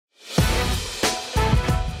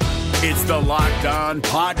It's the Locked On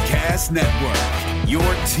Podcast Network, your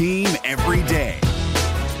team every day.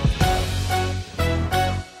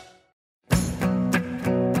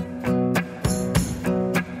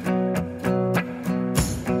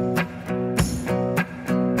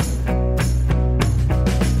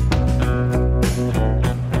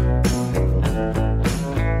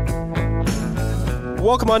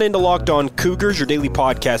 Welcome on into Locked On Cougars, your daily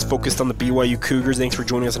podcast focused on the BYU Cougars. Thanks for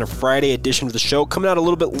joining us on a Friday edition of the show. Coming out a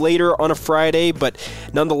little bit later on a Friday, but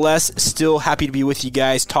nonetheless, still happy to be with you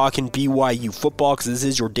guys talking BYU football because this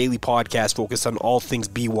is your daily podcast focused on all things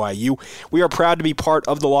BYU. We are proud to be part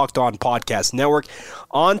of the Locked On Podcast Network.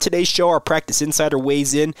 On today's show, our practice insider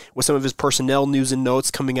weighs in with some of his personnel news and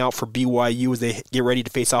notes coming out for BYU as they get ready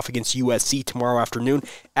to face off against USC tomorrow afternoon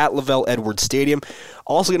at Lavelle Edwards Stadium.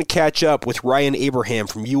 Also going to catch up with Ryan Abraham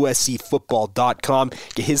from USCFootball.com,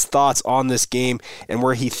 get his thoughts on this game and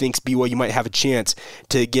where he thinks BYU might have a chance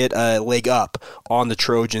to get a leg up on the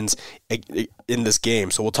Trojans in this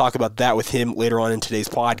game. So we'll talk about that with him later on in today's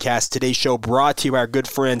podcast. Today's show brought to you by our good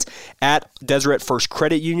friends at Deseret First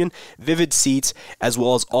Credit Union, Vivid Seats, as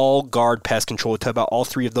well as All Guard Pest Control. We'll talk about all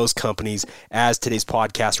three of those companies as today's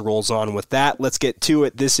podcast rolls on. With that, let's get to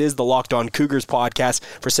it. This is the Locked On Cougars podcast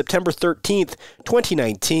for September 13th,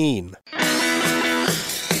 2019.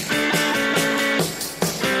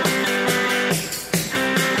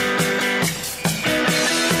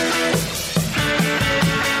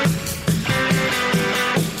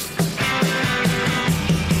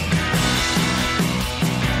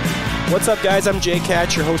 What's up, guys? I'm Jay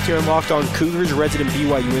Katz, your host here on Locked On Cougars, a resident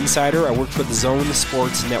BYU insider. I work for the Zone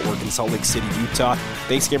Sports Network in Salt Lake City, Utah.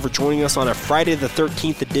 Thanks again for joining us on a Friday the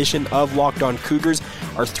 13th edition of Locked On Cougars,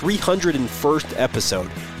 our 301st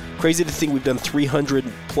episode. Crazy to think we've done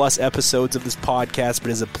 300-plus episodes of this podcast,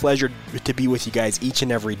 but it's a pleasure to be with you guys each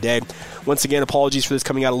and every day. Once again, apologies for this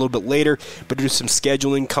coming out a little bit later, but due to some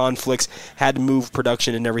scheduling conflicts, had to move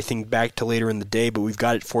production and everything back to later in the day, but we've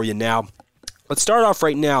got it for you now. Let's start off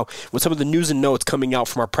right now with some of the news and notes coming out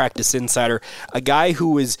from our practice insider. A guy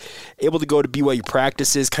who is able to go to BYU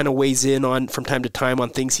practices, kind of weighs in on from time to time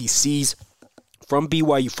on things he sees from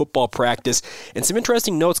BYU football practice, and some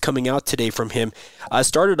interesting notes coming out today from him.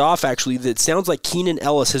 Started off, actually, that it sounds like Keenan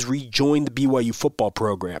Ellis has rejoined the BYU football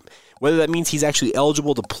program. Whether that means he's actually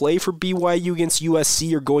eligible to play for BYU against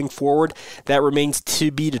USC or going forward, that remains to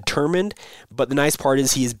be determined. But the nice part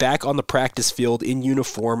is he is back on the practice field in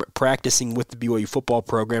uniform, practicing with the BYU football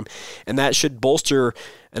program, and that should bolster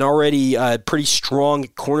an already pretty strong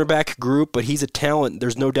cornerback group, but he's a talent,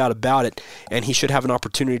 there's no doubt about it, and he should have an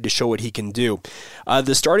opportunity to show what he can do.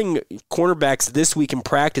 The starting cornerbacks this week in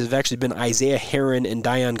practice have actually been Isaiah Heron and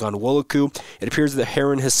Dayan Gonwoloku. It appears that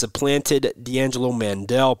Heron has supplanted D'Angelo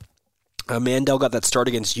Mandel. Mandel got that start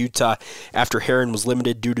against Utah after Heron was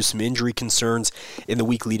limited due to some injury concerns in the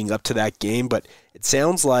week leading up to that game, but it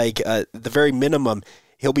sounds like at the very minimum,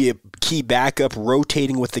 he'll be a key backup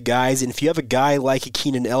rotating with the guys, and if you have a guy like a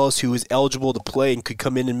Keenan Ellis who is eligible to play and could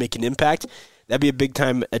come in and make an impact, that'd be a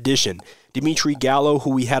big-time addition. Dimitri Gallo,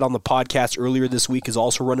 who we had on the podcast earlier this week, is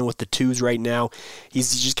also running with the twos right now.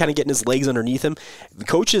 He's just kind of getting his legs underneath him. The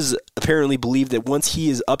coaches apparently believe that once he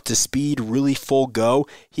is up to speed, really full go,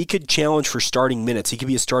 he could challenge for starting minutes. He could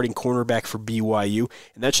be a starting cornerback for BYU,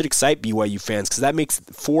 and that should excite BYU fans because that makes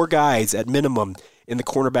 4 guys at minimum in the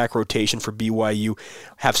cornerback rotation for BYU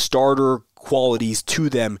have starter qualities to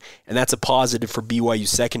them, and that's a positive for BYU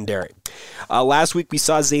secondary. Last week we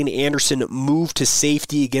saw Zane Anderson move to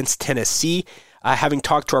safety against Tennessee. Having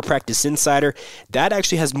talked to our practice insider, that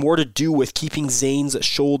actually has more to do with keeping Zane's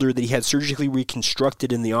shoulder that he had surgically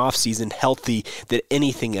reconstructed in the offseason healthy than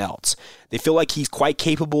anything else. They feel like he's quite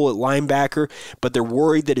capable at linebacker, but they're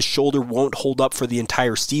worried that his shoulder won't hold up for the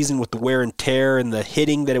entire season with the wear and tear and the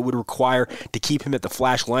hitting that it would require to keep him at the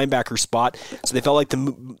flash linebacker spot. So they felt like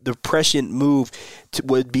the prescient move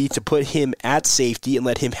would be to put him at safety and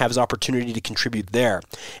let him have his opportunity to contribute there.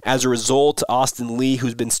 As a result, Austin Lee,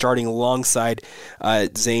 who's been starting alongside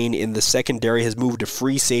Zane in the secondary, has moved to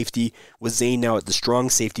free safety with Zane now at the strong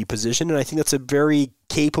safety position, and I think that's a very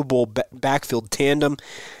capable backfield tandem.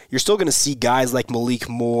 You're still going to see guys like Malik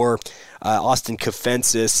Moore, Austin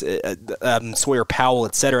Kofensis, Sawyer Powell,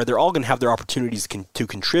 etc. They're all going to have their opportunities to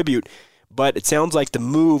contribute, but it sounds like the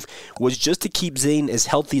move was just to keep Zane as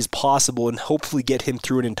healthy as possible and hopefully get him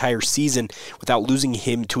through an entire season without losing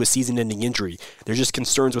him to a season-ending injury. There's just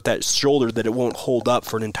concerns with that shoulder that it won't hold up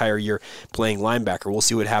for an entire year playing linebacker. We'll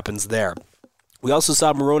see what happens there. We also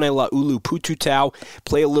saw Moroni Laulu Pututau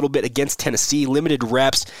play a little bit against Tennessee, limited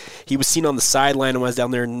reps. He was seen on the sideline when I was down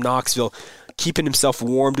there in Knoxville. keeping himself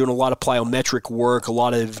warm, doing a lot of plyometric work, a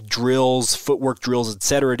lot of drills, footwork drills,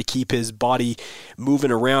 etc., to keep his body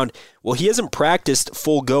moving around. Well, he hasn't practiced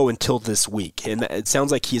full go until this week, and it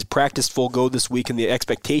sounds like he's practiced full go this week, and the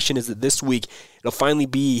expectation is that this week it'll finally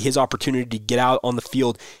be his opportunity to get out on the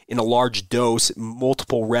field in a large dose,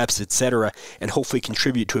 multiple reps, etc., and hopefully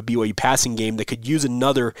contribute to a BYU passing game that could use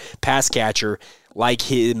another pass catcher like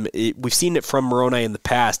him. We've seen it from Moroni in the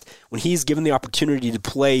past. When he's given the opportunity to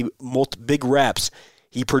play big reps,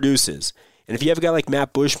 he produces. And if you have a guy like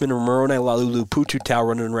Matt Bushman or Moroni Laulu-Pututau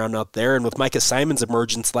running around out there, and with Micah Simon's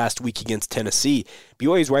emergence last week against Tennessee,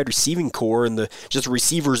 BYU's wide receiving core and the just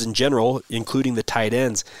receivers in general, including the tight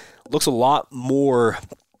ends, looks a lot more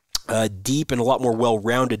deep and a lot more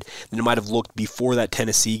well-rounded than it might have looked before that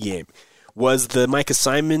Tennessee game. Was the Micah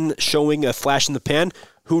Simon showing a flash in the pan?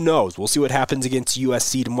 Who knows? We'll see what happens against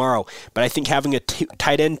USC tomorrow. But I think having a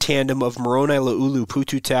tight end tandem of Moroni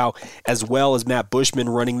Laulu-Pututau as well as Matt Bushman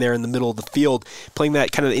running there in the middle of the field, playing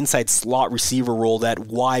that kind of inside slot receiver role, that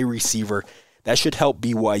Y receiver, that should help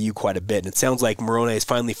BYU quite a bit. And it sounds like Moroni is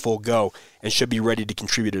finally full go and should be ready to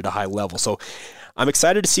contribute at a high level. So I'm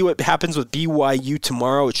excited to see what happens with BYU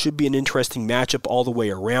tomorrow. It should be an interesting matchup all the way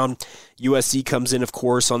around. USC comes in, of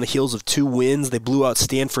course, on the heels of 2 wins. They blew out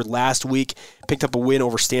Stanford last week, picked up a win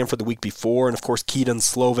over Stanford the week before, and, of course, Keaton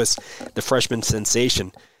Slovis, the freshman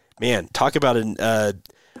sensation. Man, talk about a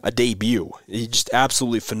debut. Just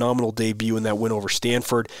absolutely phenomenal debut in that win over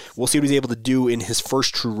Stanford. We'll see what he's able to do in his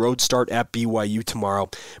first true road start at BYU tomorrow,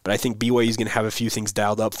 but I think BYU is going to have a few things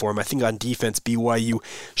dialed up for him. I think on defense, BYU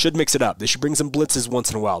should mix it up. They should bring some blitzes once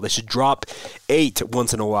in a while. They should drop 8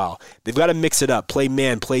 once in a while. They've got to mix it up, play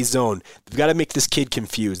man, play zone. They've got to make this kid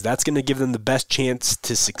confused. That's going to give them the best chance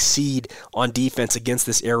to succeed on defense against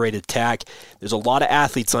this air raid attack. There's a lot of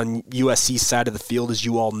athletes on USC's side of the field, as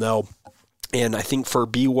you all know. And I think for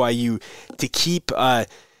BYU to keep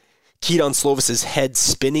Keaton Slovis's head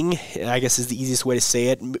spinning, I guess is the easiest way to say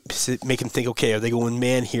it, make him think, okay, are they going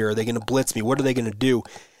man here? Are they going to blitz me? What are they going to do?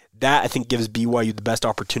 That, I think, gives BYU the best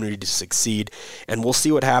opportunity to succeed, and we'll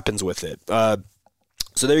see what happens with it.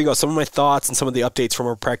 So there you go, some of my thoughts and some of the updates from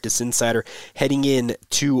our Practice Insider heading in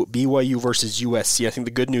to BYU versus USC. I think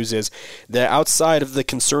the good news is that outside of the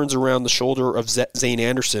concerns around the shoulder of Zane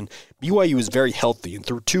Anderson, BYU is very healthy. And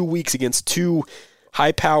through 2 weeks against 2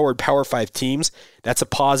 high-powered Power 5 teams, that's a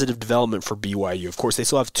positive development for BYU. Of course, they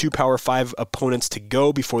still have 2 Power 5 opponents to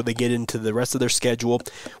go before they get into the rest of their schedule.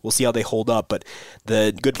 We'll see how they hold up, but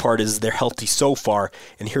the good part is they're healthy so far,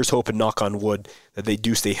 and here's hoping, knock on wood, that they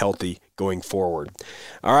do stay healthy going forward.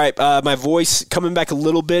 All right, my voice coming back a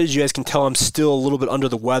little bit. As you guys can tell, I'm still a little bit under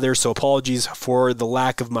the weather, so apologies for the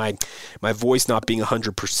lack of my voice not being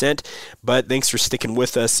 100%, but thanks for sticking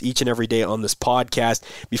with us each and every day on this podcast.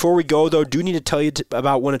 Before we go, though, do need to tell you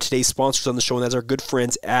about one of today's sponsors on the show, and that's our good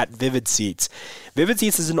friends at Vivid Seats. Vivid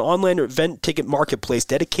Seats is an online event ticket marketplace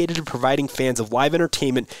dedicated to providing fans of live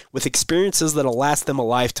entertainment with experiences that'll last them a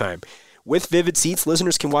lifetime. With Vivid Seats,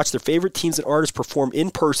 listeners can watch their favorite teams and artists perform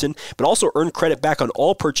in person, but also earn credit back on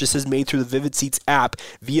all purchases made through the Vivid Seats app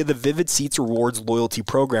via the Vivid Seats Rewards loyalty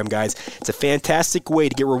program, guys. It's a fantastic way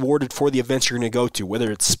to get rewarded for the events you're going to go to,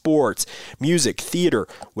 whether it's sports, music, theater,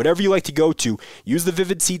 whatever you like to go to. Use the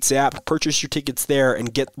Vivid Seats app, purchase your tickets there,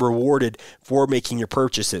 and get rewarded for making your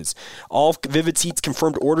purchases. All Vivid Seats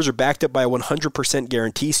confirmed orders are backed up by a 100%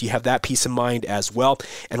 guarantee, so you have that peace of mind as well.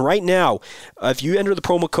 And right now, if you enter the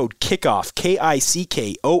promo code KICKOFF,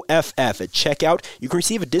 KICKOFF at checkout, you can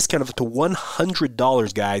receive a discount of up to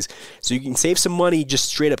 $100, guys. So you can save some money, just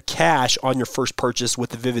straight up cash on your first purchase with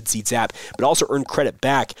the Vivid Seats app, but also earn credit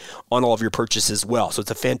back on all of your purchases as well. So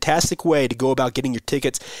it's a fantastic way to go about getting your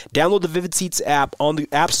tickets. Download the Vivid Seats app on the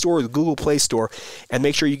App Store or the Google Play Store, and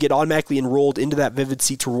make sure you get automatically enrolled into that Vivid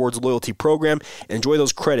Seats Rewards loyalty program and enjoy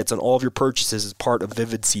those credits on all of your purchases as part of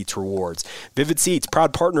Vivid Seats Rewards. Vivid Seats,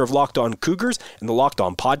 proud partner of Locked On Cougars and the Locked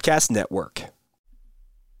On Podcast Network.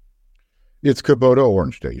 It's Kubota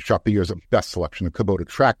Orange Day. Shop the year's best selection of Kubota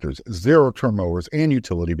tractors, zero-turn mowers, and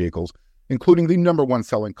utility vehicles, including the #1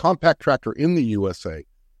 selling compact tractor in the USA.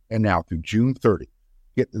 And now through June 30,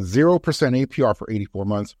 get 0% APR for 84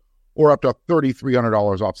 months or up to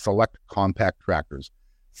 $3,300 off select compact tractors.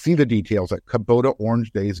 See the details at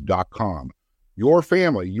KubotaOrangeDays.com. Your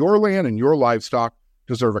family, your land, and your livestock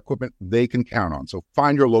deserve equipment they can count on. So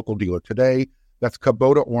find your local dealer today. That's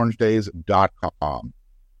KubotaOrangeDays.com.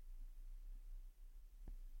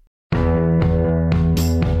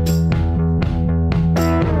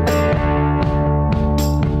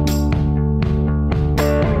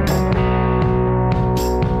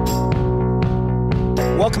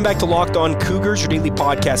 Welcome Welcome back to Locked On Cougars, your daily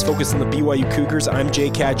podcast focused on the BYU Cougars. I'm Jay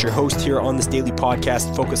Katz, your host here on this daily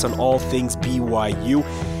podcast focused on all things BYU.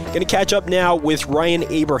 Going to catch up now with Ryan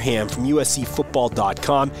Abraham from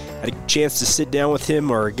USCFootball.com. Had a chance to sit down with him,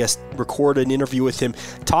 or I guess record an interview with him,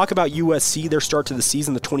 talk about USC, their start to the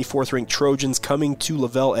season, the 24th ranked Trojans coming to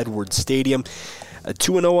Lavelle Edwards Stadium.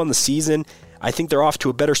 2-0 on the season. I think they're off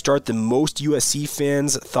to a better start than most USC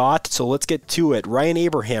fans thought, so let's get to it. Ryan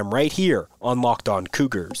Abraham right here on Locked On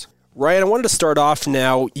Cougars. Ryan, I wanted to start off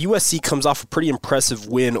now. USC comes off a pretty impressive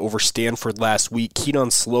win over Stanford last week. Keaton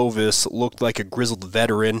Slovis looked like a grizzled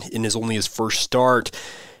veteran in his first start.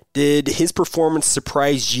 Did his performance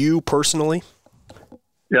surprise you personally?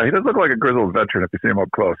 Yeah, he does look like a grizzled veteran if you see him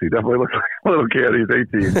up close. He definitely looks like a little kid.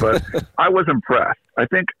 He's 18, but I was impressed. I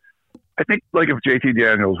think like if JT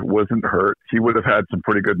Daniels wasn't hurt, he would have had some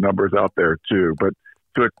pretty good numbers out there too. But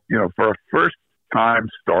for a first-time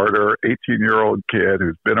starter, 18-year-old kid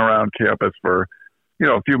who's been around campus for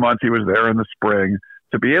a few months, he was there in the spring,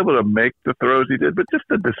 to be able to make the throws he did, but just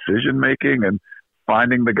the decision making and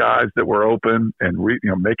finding the guys that were open and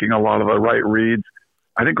making a lot of the right reads.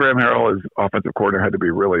 I think Graham Harrell, as offensive coordinator, had to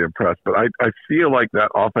be really impressed. But I feel like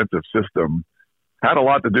that offensive system had a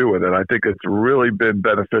lot to do with it. I think it's really been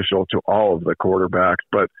beneficial to all of the quarterbacks.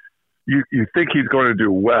 But you think he's going to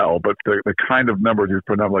do well, but the kind of numbers he's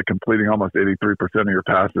putting up, like completing almost 83% of your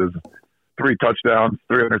passes, 3 touchdowns,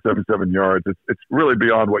 377 yards, it's really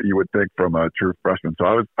beyond what you would think from a true freshman. So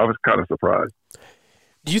I was kind of surprised.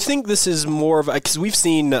 Do you think this is more of because we've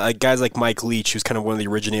seen guys like Mike Leach, who's kind of one of the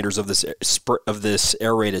originators of this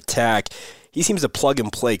air raid attack. He seems to plug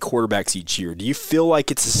and play quarterbacks each year. Do you feel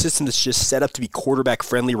like it's a system that's just set up to be quarterback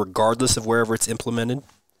friendly, regardless of wherever it's implemented?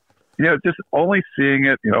 Yeah, just only seeing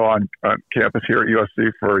it, on campus here at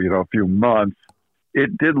USC for a few months,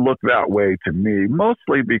 it did look that way to me.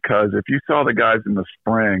 Mostly because if you saw the guys in the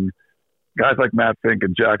spring, guys like Matt Fink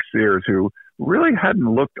and Jack Sears, who really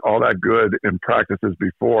hadn't looked all that good in practices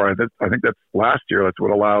before. I think that's last year. That's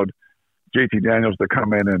what allowed JT Daniels to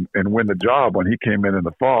come in and win the job when he came in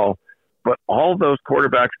the fall. But all those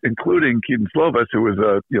quarterbacks, including Keaton Slovis, who was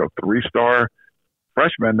a 3-star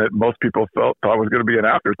freshman that most people thought was going to be an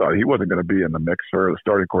afterthought. He wasn't going to be in the mix for the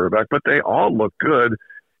starting quarterback, but they all look good.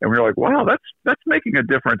 And we were like, wow, that's making a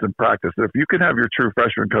difference in practice. If you can have your true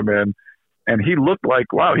freshman come in, and he looked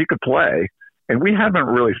like, wow, he could play. And we haven't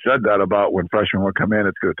really said that about when freshmen would come in.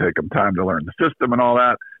 It's going to take them time to learn the system and all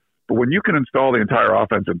that. But when you can install the entire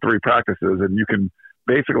offense in 3 practices and you can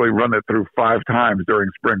basically run it through 5 times during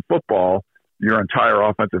spring football, your entire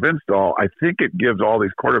offensive install, I think it gives all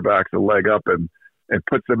these quarterbacks a leg up and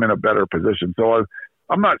puts them in a better position. So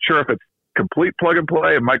I'm not sure if it's complete plug and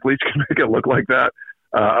play, and Mike Leach can make it look like that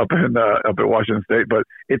up at Washington State, but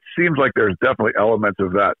it seems like there's definitely elements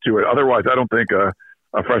of that to it. Otherwise, I don't think a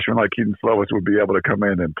freshman like Keaton Slovis would be able to come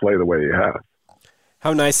in and play the way he has.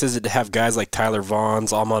 How nice is it to have guys like Tyler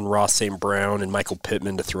Vaughns, Amon-Ra St. Brown, and Michael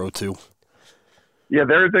Pittman to throw to? Yeah,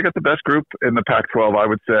 they got the best group in the Pac-12, I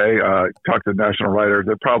would say. Talk to national writers.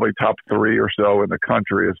 They're probably top 3 or so in the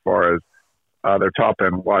country as far as their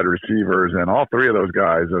top-end wide receivers, and all 3 of those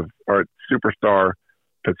guys are superstar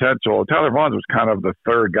potential. Tyler Vaughns was kind of the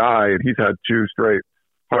third guy, and he's had 2 straight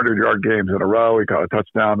 100-yard games in a row. He caught a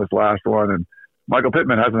touchdown this last one, and Michael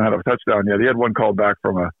Pittman hasn't had a touchdown yet. He had one called back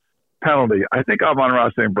from a penalty. I think Amon-Ra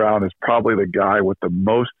St. Brown is probably the guy with the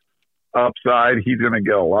most upside. He's going to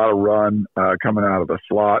get a lot of run coming out of the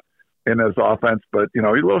slot in his offense. But, he's a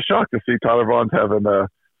little shocked to see Tyler Vaughns having the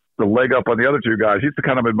leg up on the other 2 guys. He's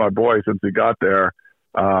kind of been my boy since he got there.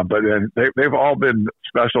 But they've all been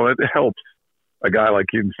special. It helps a guy like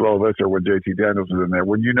Keaton Slovis or when JT Daniels is in there.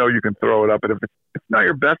 When you can throw it up, and if it's not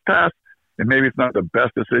your best pass, and maybe it's not the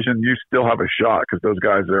best decision, you still have a shot because those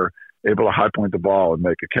guys are able to high point the ball and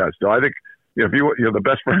make a catch. So I think if you're the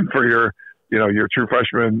best friend for your true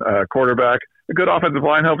freshman quarterback, a good offensive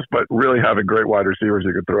line helps, but really having great wide receivers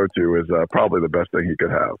you can throw to is probably the best thing he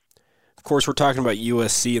could have. Of course, we're talking about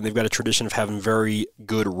USC, and they've got a tradition of having very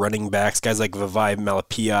good running backs, guys like Vavae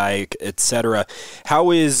Malapai, etc.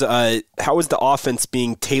 How is the offense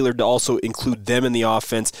being tailored to also include them in the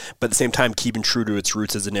offense, but at the same time keeping true to its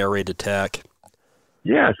roots as an air raid attack?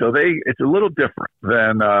 Yeah, so it's a little different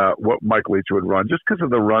than what Mike Leach would run, just because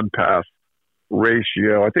of the run-pass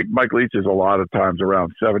ratio. I think Mike Leach is a lot of times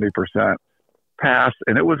around 70% pass,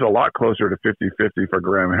 and it was a lot closer to 50-50 for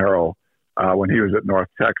Graham Harrell when he was at North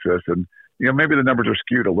Texas. And, maybe the numbers are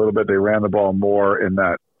skewed a little bit. They ran the ball more in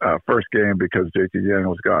that first game because JT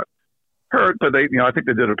Daniels got hurt. But I think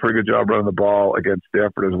they did a pretty good job running the ball against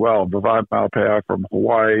Stanford as well. Vavae Malapai from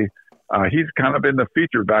Hawaii, he's kind of been the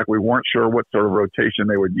featured back. We weren't sure what sort of rotation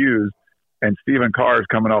they would use. And Stephen Carr is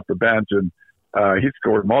coming off the bench, and he's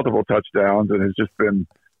scored multiple touchdowns and has just been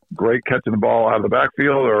great catching the ball out of the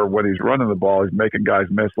backfield, or when he's running the ball, he's making guys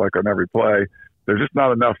miss like on every play. There's just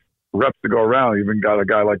not enough reps to go around. Even got a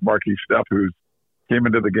guy like Marquise Stepp who's came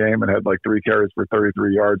into the game and had like 3 carries for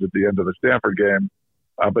 33 yards at the end of the Stanford game.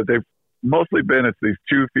 But they've mostly been, it's these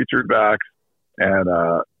 2 featured backs, and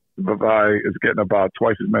Vavai is getting about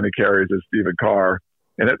twice as many carries as Stephen Carr.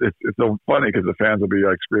 And it's so funny because the fans will be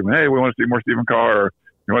like screaming, hey, we want to see more Stephen Carr, or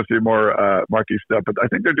we want to see more Marquise Stepp. But I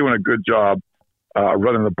think they're doing a good job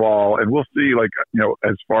running the ball. And we'll see, like,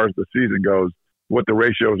 as far as the season goes, what the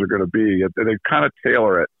ratios are going to be. They kind of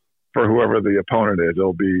tailor it for whoever the opponent is.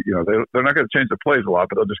 It'll be, they're not going to change the plays a lot,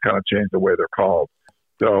 but they'll just kind of change the way they're called.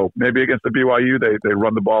 So maybe against the BYU, they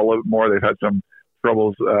run the ball a little bit more. They've had some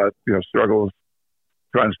struggles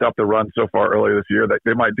trying to stop the run so far early this year.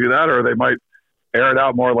 They might do that, or they might air it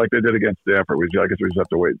out more like they did against Stanford. I guess we just have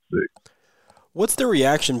to wait and see. What's the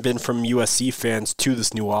reaction been from USC fans to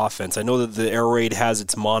this new offense? I know that the air raid has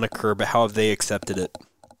its moniker, but how have they accepted it?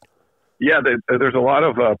 Yeah, there's a lot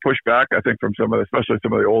of pushback, I think, from especially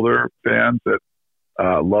some of the older fans that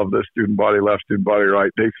love the student body left, student body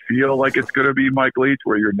right. They feel like it's going to be Mike Leach,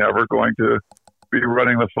 where you're never going to be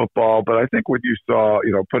running the football. But I think when you saw,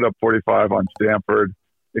 put up 45 on Stanford,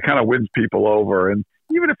 it kind of wins people over. And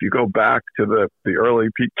even if you go back to the early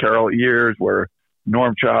Pete Carroll years where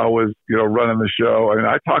Norm Chow was, running the show. I mean,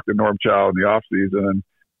 I talked to Norm Chow in the offseason, and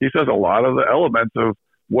he says a lot of the elements of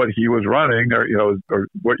what he was running or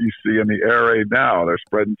what you see in the air raid now. They're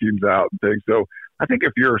spreading teams out and things. So I think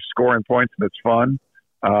if you're scoring points and it's fun,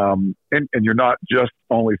 and you're not just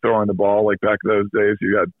only throwing the ball, like back in those days,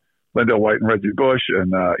 you had Lindell White and Reggie Bush,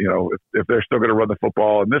 and if they're still going to run the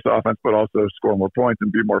football in this offense, but also score more points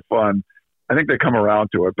and be more fun, I think they come around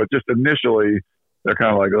to it. But just initially, they're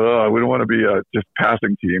kind of like, oh, we don't want to be a just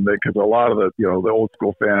passing team, because a lot of the old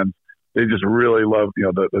school fans, they just really love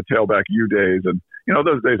the tailback U days, and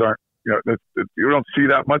those days aren't you don't see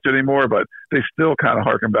that much anymore, but they still kind of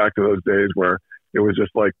harken back to those days where it was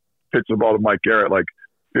just like pitch the ball to Mike Garrett like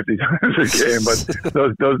 50 times a game,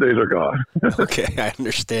 but those days are gone. Okay, I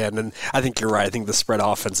understand, and I think you're right. I think the spread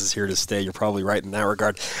offense is here to stay. You're probably right in that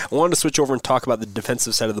regard. I wanted to switch over and talk about the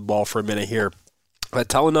defensive side of the ball for a minute here.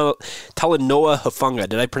 Talanoa Hufanga,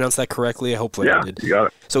 did I pronounce that correctly? Hopefully I did. You got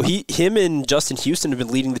it. So him and Justin Houston have been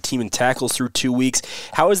leading the team in tackles through 2 weeks.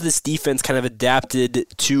 How has this defense kind of adapted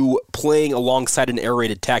to playing alongside an air raid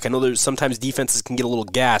attack? I know there's sometimes defenses can get a little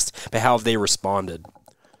gassed, but how have they responded?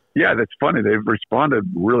 Yeah, that's funny. They've responded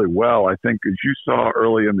really well. I think as you saw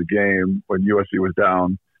early in the game when USC was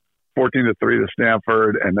down 14-3 to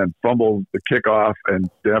Stanford and then fumbled the kickoff and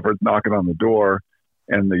Stanford's knocking on the door,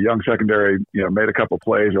 and the young secondary, made a couple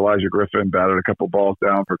plays. Elijah Griffin batted a couple balls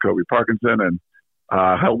down for Kobe Parkinson and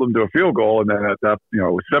held them to a field goal. And then at that, it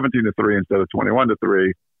was 17-3 instead of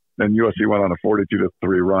 21-3. Then USC went on a 42-3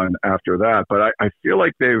 run after that. But I feel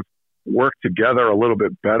like they've worked together a little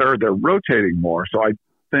bit better. They're rotating more. So I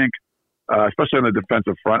think, especially on the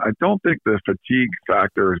defensive front, I don't think the fatigue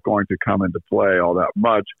factor is going to come into play all that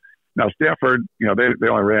much. Now, Stanford, they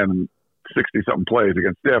only ran 60-something plays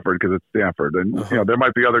against Stanford because it's Stanford. And, there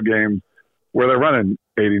might be other games where they're running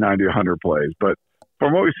 80, 90, 100 plays. But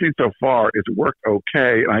from what we've seen so far, it's worked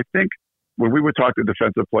okay. And I think when we would talk to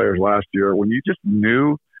defensive players last year, when you just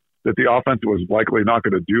knew that the offense was likely not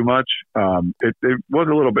going to do much, it was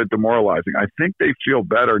a little bit demoralizing. I think they feel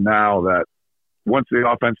better now that once the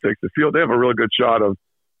offense takes the field, they have a really good shot of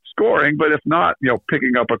scoring, but if not,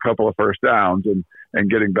 picking up a couple of first downs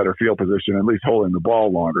and getting better field position, at least holding the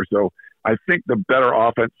ball longer. So I think the better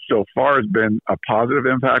offense so far has been a positive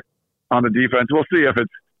impact on the defense. We'll see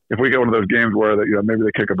if we get one of those games where maybe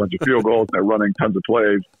they kick a bunch of field goals and they're running tons of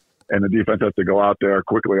plays and the defense has to go out there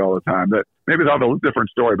quickly all the time. That maybe they'll have a different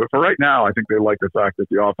story. But for right now, I think they like the fact that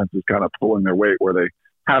the offense is kind of pulling their weight where they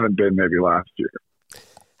haven't been maybe last year.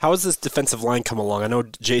 How has this defensive line come along? I know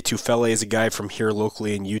Jay Tufele is a guy from here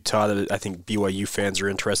locally in Utah that I think BYU fans are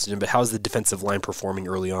interested in, but how's the defensive line performing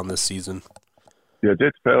early on this season? Yeah,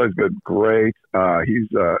 Jay Tufele's been great.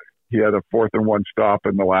 He had a 4th and 1 stop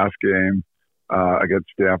in the last game against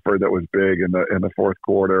Stanford that was big in the fourth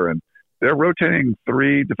quarter, and they're rotating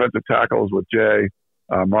 3 defensive tackles with Jay,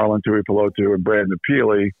 Marlon Tuipulotu, and Brandon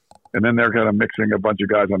Peely, and then they're kind of mixing a bunch of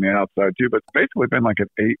guys on the outside too. But it's basically been like an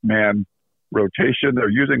 8-man rotation. They're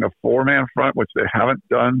using a 4-man front, which they haven't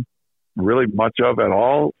done really much of at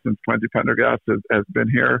all since Quincy Pendergast has been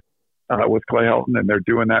here with Clay Helton, and they're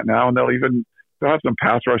doing that now. And they'll have some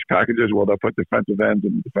pass rush packages where they'll put defensive ends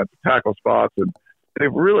in defensive tackle spots, and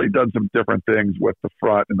they've really done some different things with the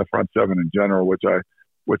front and the front 7 in general, which I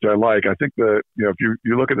which I like. I think if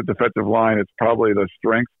you look at the defensive line, it's probably the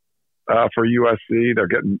strength for USC. They're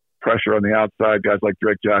getting pressure on the outside. Guys like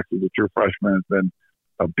Drake Jackson, the true freshman, has been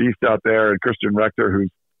a beast out there, and Christian Rector, who's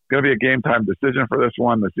going to be a game-time decision for this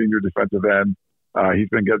one, the senior defensive end. He's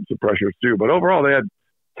been getting some pressures too. But overall, they had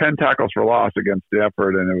 10 tackles for loss against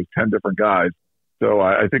Stanford, and it was 10 different guys. So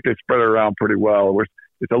I think they spread it around pretty well.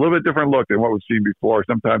 It's a little bit different look than what we've seen before.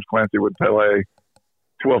 Sometimes Clancy would play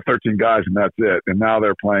 12, 13 guys, and that's it. And now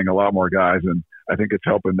they're playing a lot more guys, and I think it's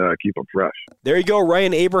helping to keep them fresh. There you go,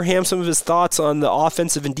 Ryan Abraham, some of his thoughts on the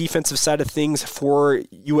offensive and defensive side of things for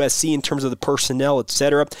USC in terms of the personnel,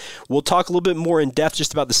 etc. We'll talk a little bit more in depth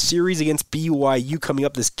just about the series against BYU coming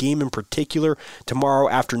up, this game in particular, tomorrow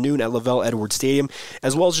afternoon at Lavelle Edwards Stadium,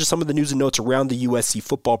 as well as just some of the news and notes around the USC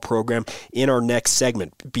football program in our next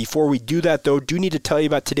segment. Before we do that, though, do need to tell you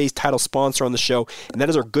about today's title sponsor on the show, and that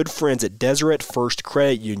is our good friends at Deseret First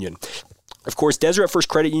Credit Union. Of course, Deseret First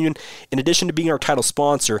Credit Union, in addition to being our title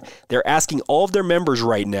sponsor, they're asking all of their members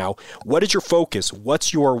right now, what is your focus?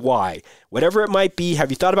 What's your why? Whatever it might be, have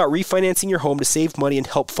you thought about refinancing your home to save money and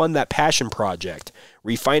help fund that passion project?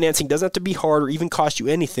 Refinancing doesn't have to be hard or even cost you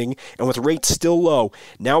anything, and with rates still low,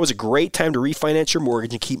 now is a great time to refinance your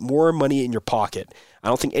mortgage and keep more money in your pocket. I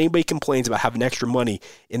don't think anybody complains about having extra money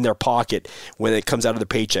in their pocket when it comes out of their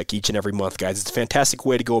paycheck each and every month, guys. It's a fantastic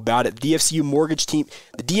way to go about it. The DFCU mortgage team,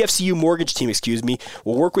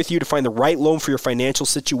 will work with you to find the right loan for your financial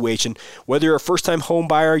situation. Whether you're a first-time home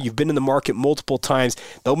buyer, you've been in the market multiple times,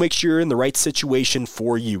 they'll make sure you're in the right situation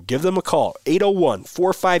for you. Give them a call,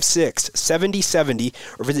 801-456-7070,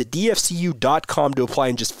 or visit dfcu.com to apply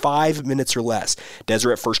in just 5 minutes or less.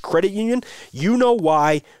 Deseret First Credit Union, you know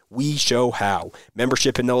why, we show how.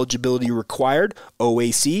 Membership and eligibility required.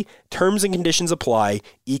 OAC. Terms and conditions apply.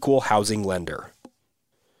 Equal housing lender.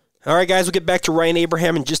 All right, guys, we'll get back to Ryan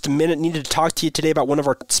Abraham in just a minute. Needed to talk to you today about one of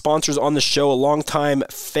our sponsors on the show, a longtime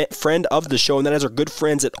friend of the show, and that is our good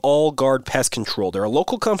friends at All Guard Pest Control. They're a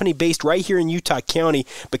local company based right here in Utah County,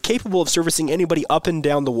 but capable of servicing anybody up and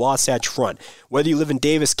down the Wasatch Front. Whether you live in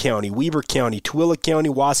Davis County, Weber County, Tooele County,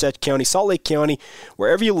 Wasatch County, Salt Lake County,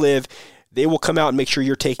 wherever you live, they will come out and make sure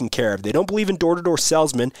you're taken care of. They don't believe in door-to-door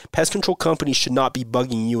salesmen. Pest control companies should not be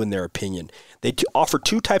bugging you, in their opinion. They offer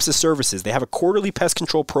two types of services. They have a quarterly pest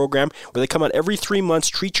control program where they come out every 3 months,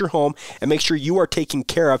 treat your home, and make sure you are taken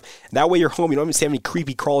care of. And that way your home, you don't even have any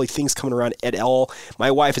creepy, crawly things coming around at all. My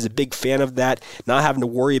wife is a big fan of that. Not having to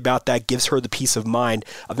worry about that gives her the peace of mind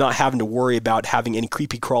of not having to worry about having any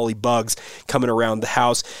creepy, crawly bugs coming around the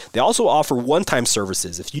house. They also offer one-time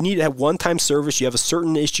services. If you need to have one-time service, you have a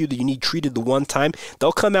certain issue that you need treated the one time,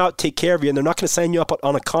 they'll come out, take care of you, and they're not going to sign you up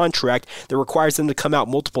on a contract that requires them to come out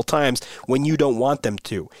multiple times when you don't want them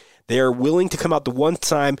to. They are willing to come out the one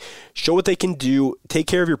time, show what they can do, take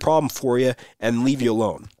care of your problem for you, and leave you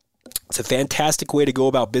alone. It's a fantastic way to go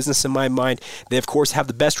about business in my mind. They, of course, have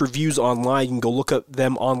the best reviews online. You can go look at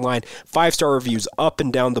them online. 5-star reviews up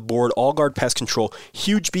and down the board. All Guard Pest Control.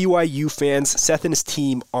 Huge BYU fans. Seth and his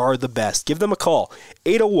team are the best. Give them a call,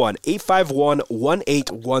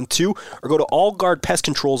 801-851-1812, or go to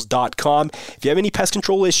allguardpestcontrols.com. If you have any pest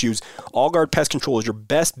control issues, All Guard Pest Control is your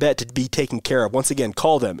best bet to be taken care of. Once again,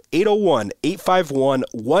 call them,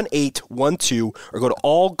 801-851-1812, or go to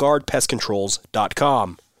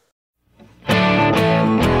allguardpestcontrols.com.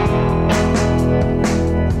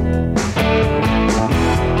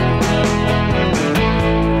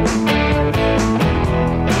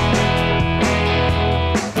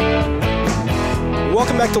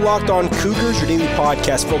 Welcome back to Locked On Cougars, your daily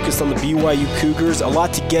podcast focused on the BYU Cougars. A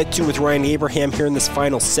lot to get to with Ryan Abraham here in this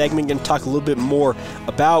final segment. Going to talk a little bit more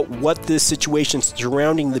about what the situation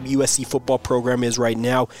surrounding the USC football program is right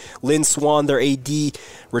now. Lynn Swan, their AD,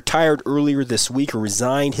 retired earlier this week, or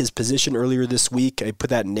resigned his position earlier this week. I put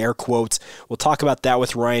that in air quotes. We'll talk about that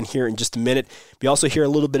with Ryan here in just a minute. We also hear a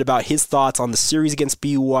little bit about his thoughts on the series against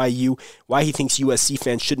BYU, why he thinks USC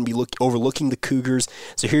fans shouldn't be overlooking the Cougars.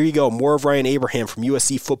 So here you go, more of Ryan Abraham from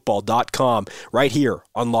USCFootball.com right here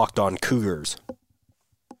on Locked On Cougars.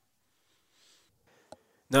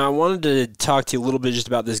 Now, I wanted to talk to you a little bit just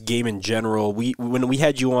about this game in general. When we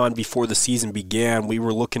had you on before the season began, we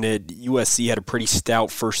were looking at USC had a pretty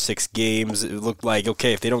stout first 6 games. It looked like,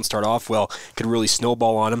 okay, if they don't start off well, it could really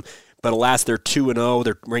snowball on them. But alas, they're 2-0.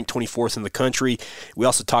 They're ranked 24th in the country. We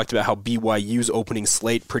also talked about how BYU's opening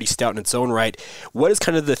slate, pretty stout in its own right. What is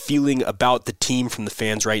kind of the feeling about the team from the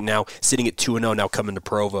fans right now, sitting at 2-0, now coming to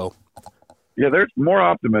Provo? Yeah, there's more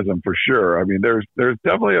optimism for sure. I mean, there's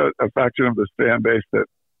definitely a faction of this fan base that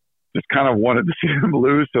just kind of wanted to see them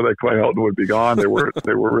lose so that Clay Helton would be gone. They were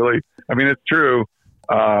really, I mean, it's true.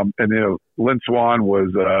 And, Lynn Swan was,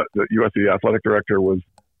 the USC athletic director, was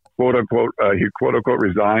quote unquote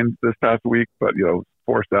resigned this past week, but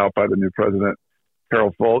forced out by the new president,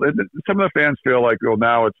 Carol Folt. And some of the fans feel like, well,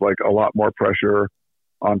 now it's like a lot more pressure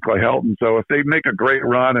on Clay Helton. So if they make a great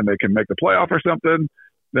run and they can make the playoff or something,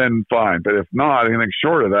 then fine. But if not, anything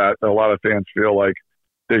short of that, a lot of fans feel like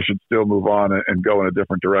they should still move on and go in a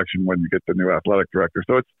different direction when you get the new athletic director.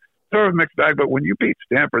 So it's sort of a mixed bag. But when you beat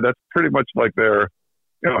Stanford, that's pretty much like their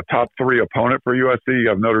top three opponent for USC. You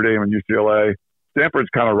have Notre Dame and UCLA. Stanford's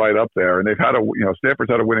kind of right up there, and they've had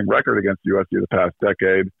Stanford's had a winning record against USC the past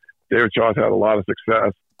decade. David Shaw's had a lot of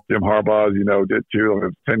success. Jim Harbaugh, did too. It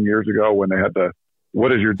was 10 years ago when they had the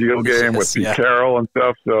 "What is your deal" game with Pete Carroll and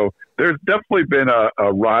stuff. So there's definitely been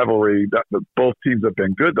a rivalry that both teams have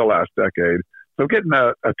been good the last decade. So getting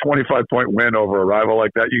a 25-point win over a rival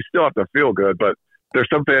like that, you still have to feel good. But there's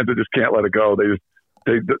some fans that just can't let it go.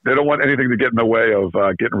 They don't want anything to get in the way of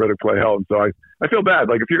getting rid of Clay Helton. So I feel bad.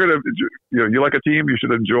 Like if you're gonna you like a team, you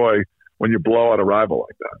should enjoy when you blow out a rival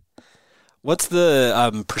like that. What's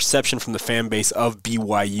the perception from the fan base of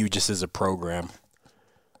BYU just as a program?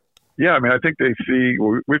 Yeah, I mean, I think they see.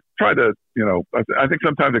 We've tried to, I think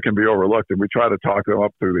sometimes it can be overlooked, and we try to talk them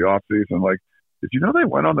up through the off season. Like, did you know they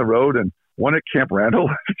went on the road and won at Camp Randall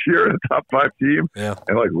last year in a top 5 team? Yeah.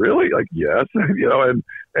 And like, really? Like, yes.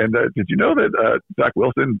 And did you know that Zach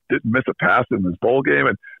Wilson didn't miss a pass in this bowl game?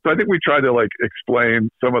 And so I think we tried to explain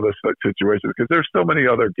some of the situations because there's so many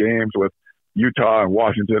other games with Utah and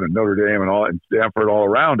Washington and Notre Dame and Stanford all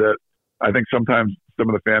around it. I think sometimes some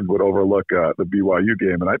of the fans would overlook the BYU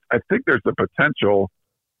game. And I think there's the potential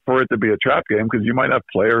for it to be a trap game because you might have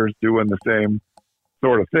players doing the same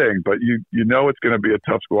sort of thing, but it's going to be a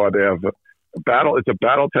tough squad. They have a battle. It's a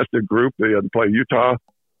battle-tested group. They have to play Utah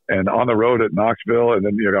and on the road at Knoxville, and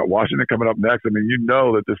then you got Washington coming up next. I mean,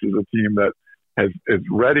 that this is a team that is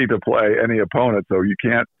ready to play any opponent, so you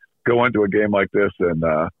can't go into a game like this and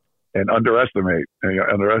underestimate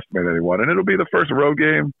anyone. And it'll be the first road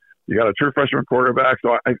game. You got a true freshman quarterback,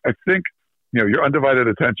 so I think your undivided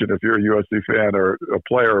attention, if you're a USC fan or a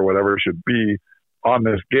player or whatever, should be on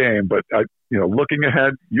this game. But looking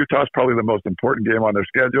ahead, Utah's probably the most important game on their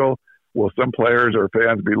schedule. Will some players or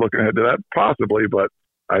fans be looking ahead to that? Possibly, but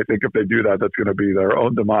I think if they do that, that's going to be their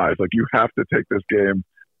own demise. Like, you have to take this game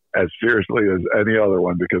as seriously as any other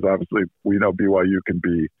one because obviously we know BYU can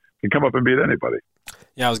come up and beat anybody.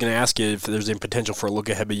 Yeah, I was going to ask you if there's any potential for a look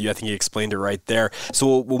ahead, but I think you explained it right there.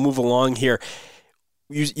 So we'll move along here.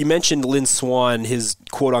 You mentioned Lynn Swann, his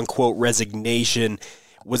quote-unquote resignation.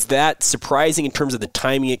 Was that surprising in terms of the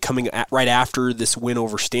timing, it coming right after this win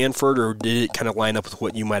over Stanford, or did it kind of line up with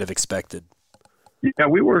what you might have expected? Yeah,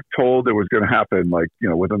 we were told it was going to happen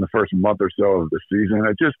within the first month or so of the season.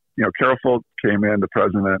 It just, Carol Folt came in, the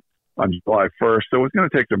president, on July 1st, so it was going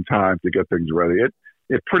to take some time to get things ready.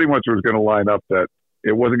 It pretty much was going to line up that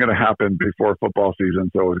it wasn't going to happen before football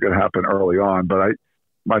season, so it was going to happen early on. But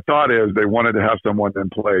my thought is they wanted to have someone in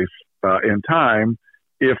place in time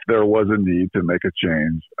if there was a need to make a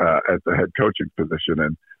change at the head coaching position.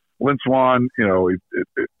 And Lynn Swann, is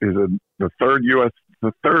the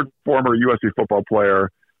third former USC football player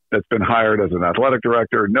that's been hired as an athletic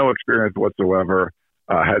director, no experience whatsoever,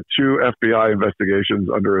 had 2 FBI investigations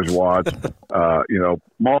under his watch,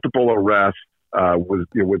 multiple arrests,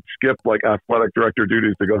 would skip athletic director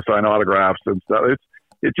duties to go sign autographs and stuff.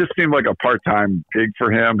 It just seemed like a part-time gig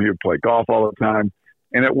for him. He would play golf all the time,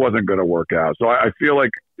 and it wasn't going to work out. So I feel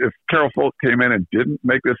like if Carol Folt came in and didn't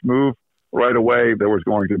make this move right away, there was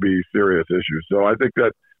going to be serious issues. So I think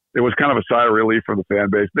that it was kind of a sigh of relief for the fan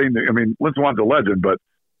base. Lynn Swann's a legend, but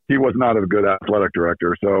he was not a good athletic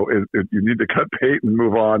director. So you need to cut bait and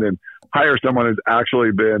move on and hire someone who's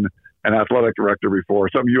actually been an athletic director before.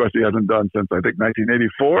 Something USC hasn't done since, I think,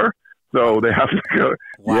 1984. So they have to go.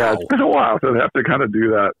 Wow. Yeah, it's been a while. So they have to kind of do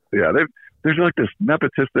that. Yeah, there's this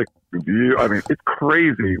nepotistic view. I mean, it's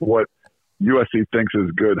crazy what USC thinks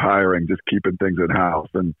is good hiring, just keeping things in-house.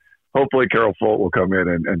 And hopefully Carol Folt will come in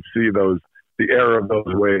and see the error of those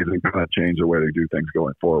ways and kind of change the way they do things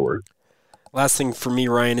going forward. Last thing for me,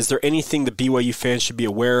 Ryan, is there anything the BYU fans should be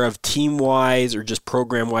aware of team-wise or just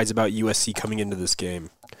program-wise about USC coming into this game?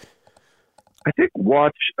 I think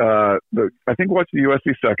watch the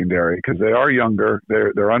USC secondary because they are younger,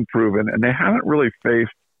 they're unproven, and they haven't really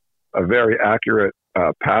faced a very accurate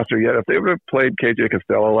passer yet. If they would have played KJ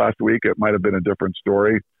Costello last week, it might have been a different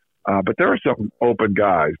story. But there are some open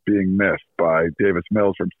guys being missed by Davis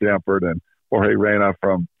Mills from Stanford and Jorge Reyna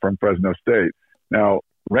from Fresno State. Now,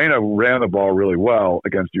 Reyna ran the ball really well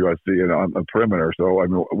against USC and on the perimeter, so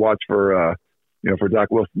watch for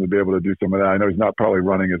Zach Wilson to be able to do some of that. I know he's not probably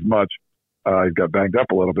running as much. He's got banged up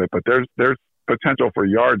a little bit, but there's potential for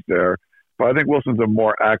yards there. but I think Wilson's a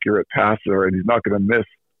more accurate passer, and he's not going to miss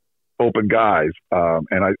open guys.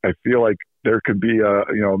 And I feel like there could be a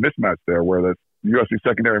mismatch there where the USC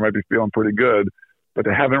secondary might be feeling pretty good, but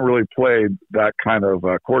they haven't really played that kind of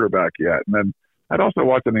quarterback yet. And then I'd also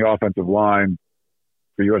watch on the offensive line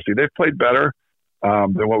for USC. They've played better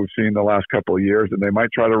than what we've seen the last couple of years, and they might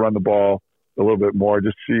try to run the ball a little bit more,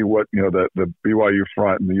 just see what the BYU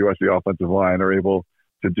front and the USC offensive line are able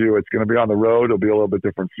to do. It's going to be on the road. It'll be a little bit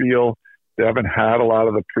different feel. They haven't had a lot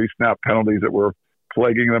of the pre-snap penalties that were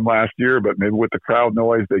plaguing them last year, but maybe with the crowd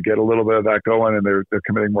noise, they get a little bit of that going, and they're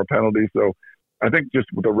committing more penalties. So I think just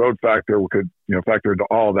with the road factor, we could factor into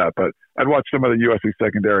all of that. But I'd watch some of the USC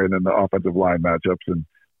secondary and then the offensive line matchups and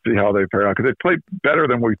see how they pair out, because they played better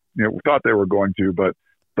than we thought they were going to, but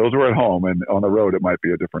those were at home, and on the road it might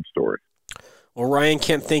be a different story. Well, Ryan,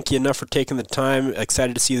 can't thank you enough for taking the time.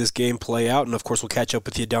 Excited to see this game play out, and of course we'll catch up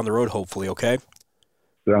with you down the road hopefully, okay?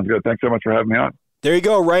 Sounds good. Thanks so much for having me on. There you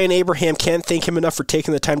go, Ryan Abraham. Can't thank him enough for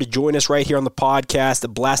taking the time to join us right here on the podcast. A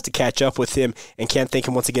blast to catch up with him, and can't thank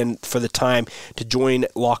him once again for the time to join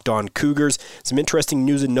Locked On Cougars. Some interesting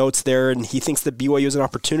news and notes there, and he thinks that BYU has an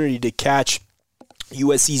opportunity to catch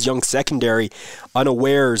USC's young secondary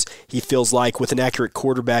unawares, he feels like, with an accurate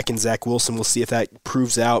quarterback in Zach Wilson. We'll see if that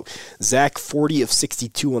proves out. Zach, 40 of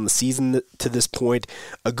 62 on the season to this point.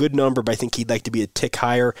 A good number, but I think he'd like to be a tick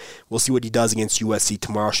higher. We'll see what he does against USC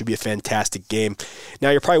tomorrow. Should be a fantastic game.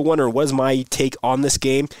 Now, you're probably wondering, what is my take on this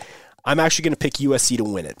game? I'm actually going to pick USC to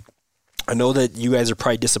win it. I know that you guys are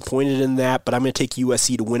probably disappointed in that, but I'm going to take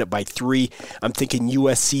USC to win it by 3. I'm thinking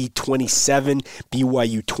USC 27,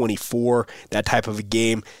 BYU 24, that type of a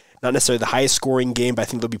game. Not necessarily the highest scoring game, but I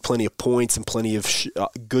think there'll be plenty of points and plenty of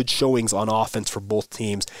good showings on offense for both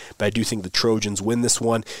teams. But I do think the Trojans win this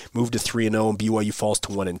one, move to 3-0, and BYU falls to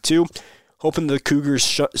 1-2. Hoping the Cougars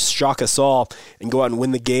shock us all and go out and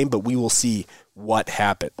win the game, but we will see what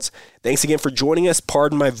happens. Thanks again for joining us.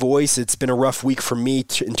 Pardon my voice. It's been a rough week for me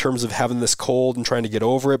in terms of having this cold and trying to get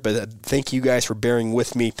over it, but thank you guys for bearing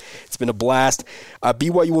with me. It's been a blast.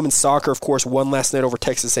 BYU women's soccer, of course, won last night over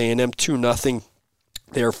Texas A&M 2-0.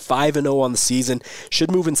 They're 5-0 on the season.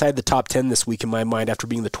 Should move inside the top 10 this week in my mind after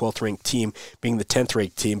being the 12th ranked team, being the 10th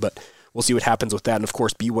ranked team, but we'll see what happens with that. And, of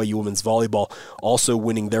course, BYU women's volleyball also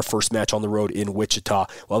winning their first match on the road in Wichita.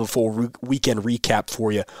 We'll have a full weekend recap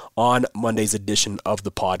for you on Monday's edition of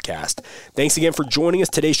the podcast. Thanks again for joining us.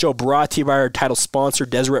 Today's show brought to you by our title sponsor,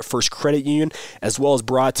 Deseret First Credit Union, as well as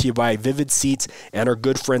brought to you by Vivid Seats and our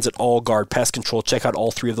good friends at All Guard Pest Control. Check out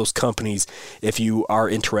all 3 of those companies if you are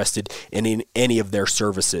interested in any of their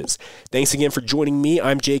services. Thanks again for joining me.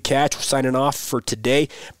 I'm Jay Catch. We're signing off for today.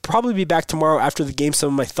 Probably be back tomorrow after the game, some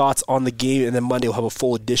of my thoughts on the game, and then Monday we'll have a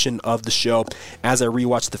full edition of the show as I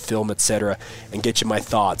rewatch the film, etc., and get you my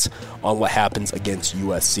thoughts on what happens against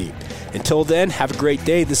USC. Until then, have a great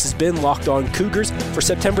day. This has been Locked On Cougars for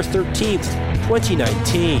September 13th,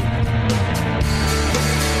 2019.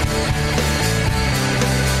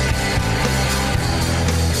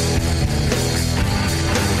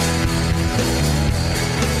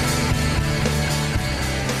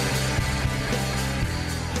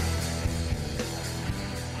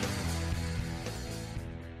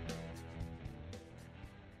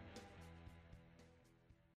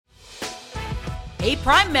 Hey,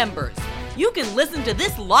 Prime members, you can listen to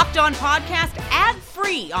this Locked On podcast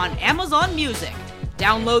ad-free on Amazon Music.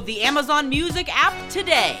 Download the Amazon Music app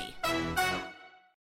today.